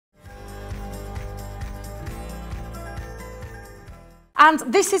And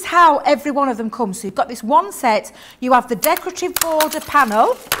this is how every one of them comes. So you've got this one set, you have the decorative border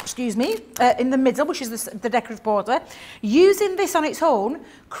panel, excuse me, in the middle, which is the decorative border. Using this on its own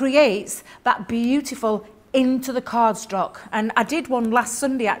creates that beautiful into the cardstock. And I did one last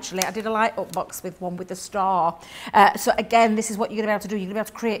Sunday actually. I did a light up box with one with a star. So again, this is what you're going to be able to do. You're going to be able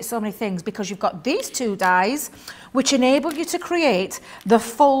to create so many things because you've got these two dies which enable you to create the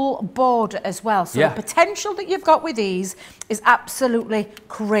full border as well. So the potential that you've got with these is absolutely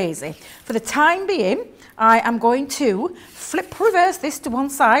crazy. For the time being, I am going to reverse this to one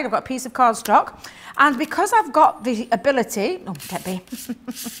side. I've got a piece of cardstock, and because I've got the ability, oh, get me.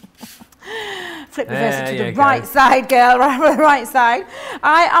 Flip reverse it to the right side, girl, right side.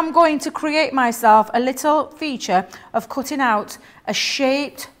 I am going to create myself a little feature of cutting out a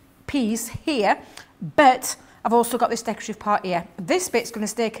shaped piece here, but I've also got this decorative part here. This bit's going to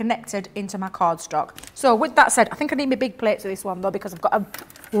stay connected into my cardstock. So with that said, I think I need my big plate for this one though, because I've got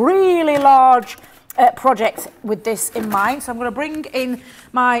a really large project with this in mind. So I'm going to bring in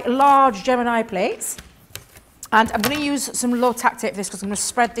my large Gemini plates. And I'm going to use some low tack tape for this because I'm going to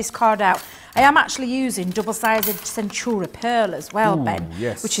spread this card out. I am actually using double-sided Centura pearl as well, Ben,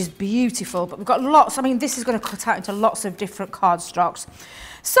 which is beautiful. But we've got lots. I mean, this is going to cut out into lots of different cardstocks.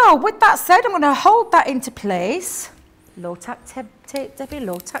 So with that said, I'm going to hold that into place. Low tack tape, Debbie,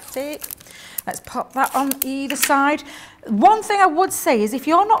 low tack tape. Let's pop that on either side. One thing I would say is if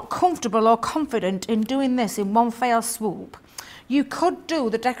you're not comfortable or confident in doing this in one fell swoop, you could do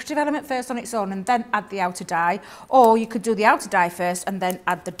the decorative element first on its own and then add the outer die, or you could do the outer die first and then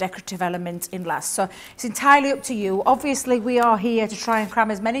add the decorative element in last. So it's entirely up to you. Obviously, we are here to try and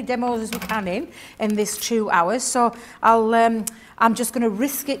cram as many demos as we can in this 2 hours. So I'm just going to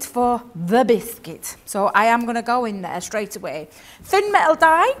risk it for the biscuit. So I am going to go in there straight away. Thin metal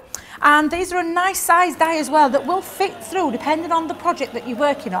die, and these are a nice size die as well that will fit through, depending on the project that you're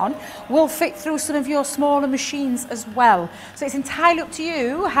working on, will fit through some of your smaller machines as well. So it's entirely up to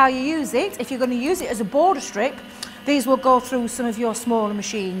you how you use it. If you're going to use it as a border strip, these will go through some of your smaller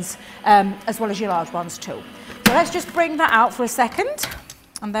machines as well as your large ones too. So let's just bring that out for a second,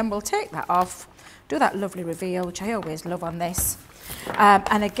 and then we'll take that off, do that lovely reveal, which I always love on this.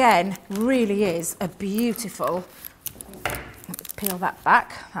 And again, really is a beautiful, let's peel that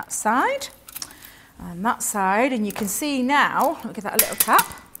back, that side, and that side, and you can see now, I'll give that a little tap,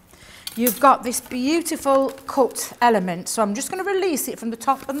 you've got this beautiful cut element. So I'm just going to release it from the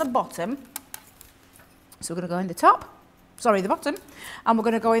top and the bottom. So we're going to go in the top, sorry, the bottom, and we're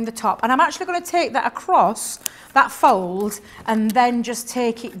going to go in the top. And I'm actually going to take that across that fold and then just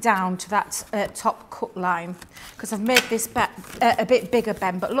take it down to that top cut line, because I've made this a bit bigger,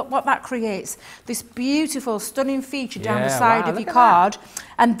 Ben, but look what that creates, this beautiful stunning feature down the side of your card.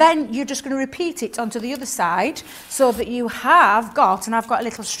 And then you're just going to repeat it onto the other side so that you have got, and I've got a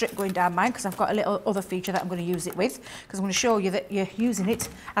little strip going down mine because I've got a little other feature that I'm going to use it with, because I'm going to show you that you're using it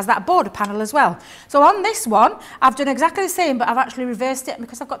as that border panel as well. So on this one, I've done exactly the same, but I've actually reversed it, and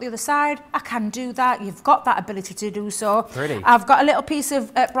because I've got the other side, I can do that. You've got that ability to do so. Pretty. I've got a little piece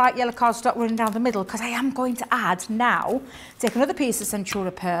of bright yellow cardstock running down the middle, because I am going to add now, take another piece of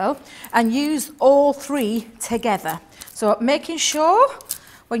Centura pearl and use all three together. So making sure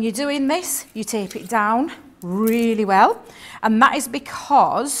when you're doing this, you tape it down really well. And that is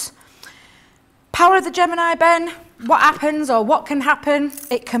because power of the Gemini, Ben, what happens or what can happen,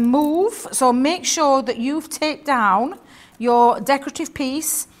 it can move. So make sure that you've taped down your decorative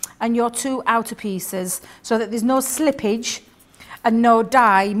piece and your two outer pieces so that there's no slippage and no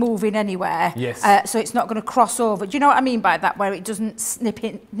die moving anywhere. Yes. So it's not going to cross over. Do you know what I mean by that, where it doesn't snip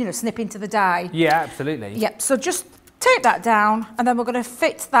in, snip into the die? Yeah, absolutely. Yep. So just tape that down, and then we're going to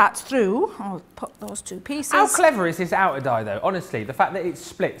fit that through. I'll put those two pieces. How clever is this outer die, though? Honestly, the fact that it's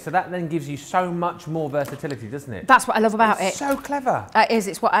split, so that then gives you so much more versatility, doesn't it? That's what I love about it. So clever. It is.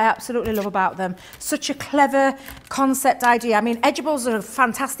 It's what I absolutely love about them. Such a clever concept idea. I mean, edgeables are a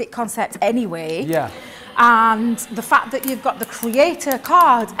fantastic concept anyway. Yeah. And the fact that you've got the creator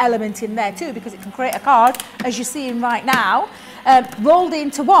card element in there too, because it can create a card, as you're seeing right now, rolled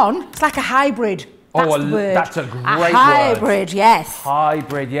into one. It's like a hybrid. That's the word. That's a great word. Hybrid, yes.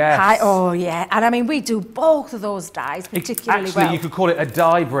 Hybrid, yes. Oh, yeah. And I mean, we do both of those dies particularly well. Actually, you could call it a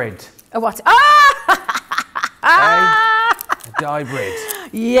die-brid. A what? Ah! A die-brid.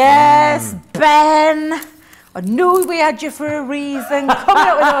 Yes, Ben. I knew we had you for a reason, coming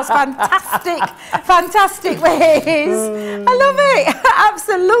up with those fantastic ways. I love it.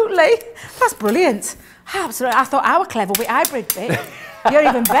 Absolutely. That's brilliant. Absolutely. I thought I were clever with hybrid bit. You're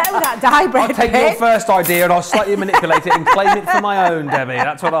even better with that dye bread. I'll take your first idea and I'll slightly manipulate it and claim it for my own, Debbie.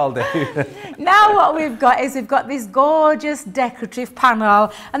 That's what I'll do. Now what we've got is we've got this gorgeous decorative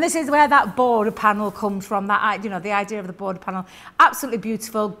panel, and this is where that border panel comes from. That, you know, the idea of the border panel, absolutely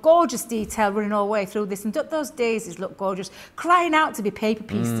beautiful, gorgeous detail running all the way through this, and those daisies look gorgeous, crying out to be paper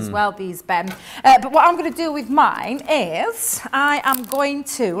pieced as well, these, Ben. But what I'm going to do with mine is I am going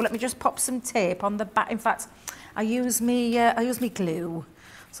to, let me just pop some tape on the back. In fact, I use me glue.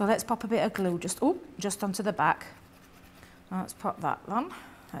 So let's pop a bit of glue just onto the back. Let's pop that on.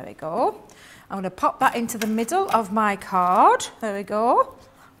 There we go. I'm going to pop that into the middle of my card. There we go.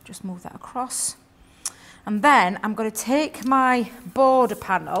 Just move that across. And then I'm going to take my border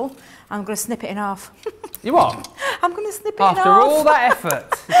panel. I'm going to snip it in half. You what? I'm going to snip it in half. After all that effort,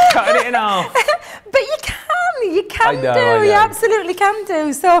 cutting it in half. But you can you absolutely can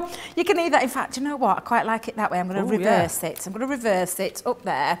do. So you can either, in fact, you know what? I quite like it that way. I'm going to reverse it. I'm going to reverse it up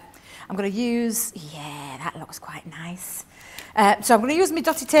there. I'm going to use, yeah, that looks quite nice. So I'm going to use my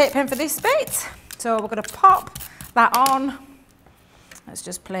dotty tape pen for this bit. So we're going to pop that on. Let's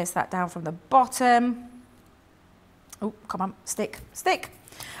just place that down from the bottom. Oh, come on, stick.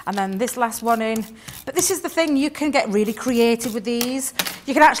 And then this last one in. But this is the thing, you can get really creative with these.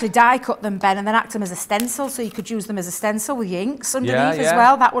 You can actually die cut them, Ben, and then act them as a stencil, so you could use them as a stencil with your inks underneath as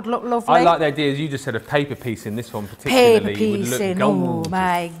well. That would look lovely. I like the idea, as you just said, of paper piecing this one particularly. Paper piecing, oh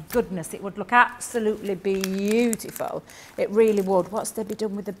my goodness, it would look absolutely beautiful. It really would. What's Debbie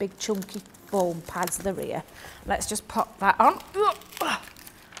done with the big chunky foam pads there here? Let's just pop that on.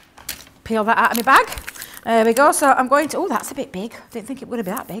 Peel that out of my bag. There we go. So I'm going to, oh, that's a bit big. Didn't think it would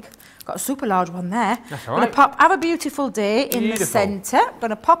be that big. Got a super large one there. That's all right. I'm going to have a beautiful day in the centre. I'm going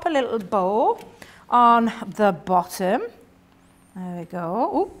to pop a little bow on the bottom. There we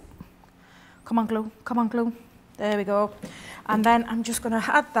go. Oh, come on, glue. Come on, glue. There we go. And then I'm just going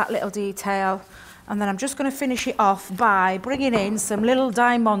to add that little detail. And then I'm just going to finish it off by bringing in some little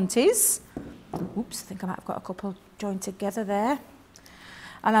diamantes. Oops, I think I might have got a couple joined together there.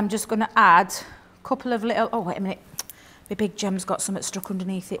 And I'm just going to add couple of little, oh wait a minute, the big gem's got something stuck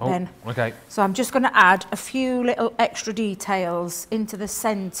underneath it, Ben. Okay. So I'm just going to add a few little extra details into the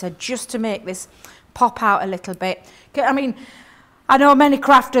centre just to make this pop out a little bit. I mean, I know many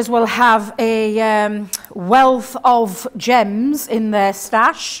crafters will have a wealth of gems in their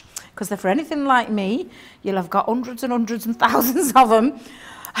stash, because they're for anything like me, you'll have got hundreds and hundreds and thousands of them.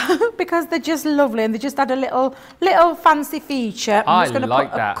 Because they're just lovely, and they just add a little fancy feature. I'm just going to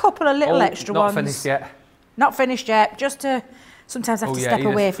put a couple of little extra ones. Not finished yet. Not finished yet. Just to sometimes I have to step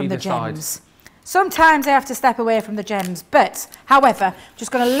away from the gems. Sometimes I have to step away from the gems, but however,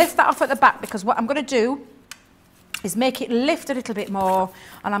 just going to lift that off at the back, because what I'm going to do is make it lift a little bit more,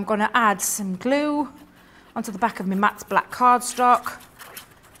 and I'm going to add some glue onto the back of my matte black cardstock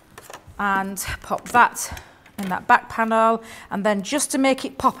and pop that in that back panel. And then just to make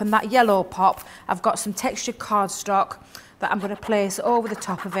it pop and that yellow pop, I've got some textured cardstock that I'm going to place over the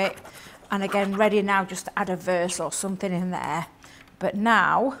top of it, and again ready now just to add a verse or something in there. But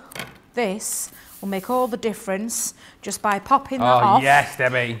now this will make all the difference just by popping that off. Oh yes,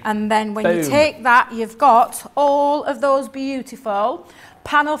 Debbie. And then when you take that, you've got all of those beautiful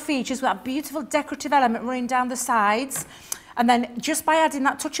panel features with that beautiful decorative element running down the sides. And then just by adding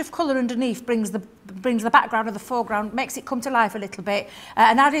that touch of colour underneath brings the background or the foreground, makes it come to life a little bit.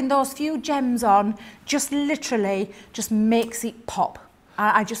 And adding those few gems on just literally just makes it pop.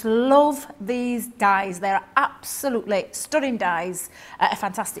 I just love these dies. They're absolutely stunning dies at a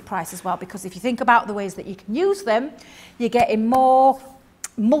fantastic price as well, because if you think about the ways that you can use them, you're getting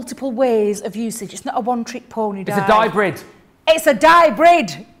multiple ways of usage. It's not a one-trick pony die. It's a die brid. It's a die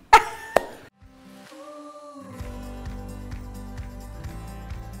brid.